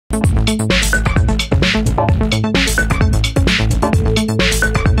This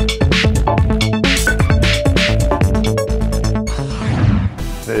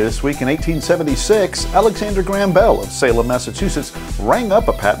week in 1876, Alexander Graham Bell of Salem, Massachusetts, rang up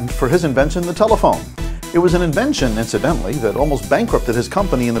a patent for his invention, the telephone. It was an invention, incidentally, that almost bankrupted his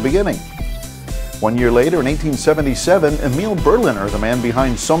company in the beginning. 1 year later, in 1877, Emil Berliner, the man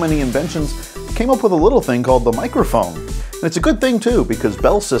behind so many inventions, came up with a little thing called the microphone. And it's a good thing too, because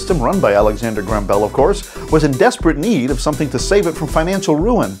Bell's system, run by Alexander Graham Bell of course, was in desperate need of something to save it from financial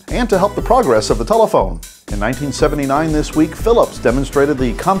ruin and to help the progress of the telephone. In 1979 this week, Philips demonstrated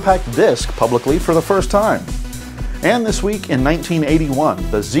the compact disc publicly for the first time. And this week in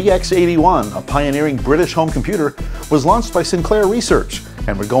 1981, the ZX81, a pioneering British home computer, was launched by Sinclair Research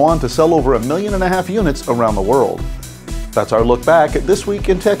and would go on to sell over 1.5 million units around the world. That's our look back at This Week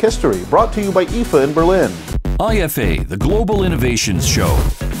in Tech History, brought to you by IFA in Berlin. IFA, the Global Innovations Show.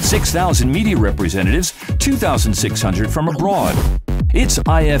 6,000 media representatives, 2,600 from abroad. It's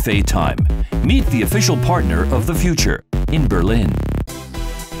IFA time. Meet the official partner of the future in Berlin.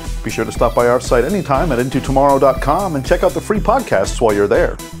 Be sure to stop by our site anytime at intotomorrow.com and check out the free podcasts while you're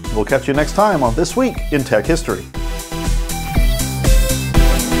there. We'll catch you next time on This Week in Tech History.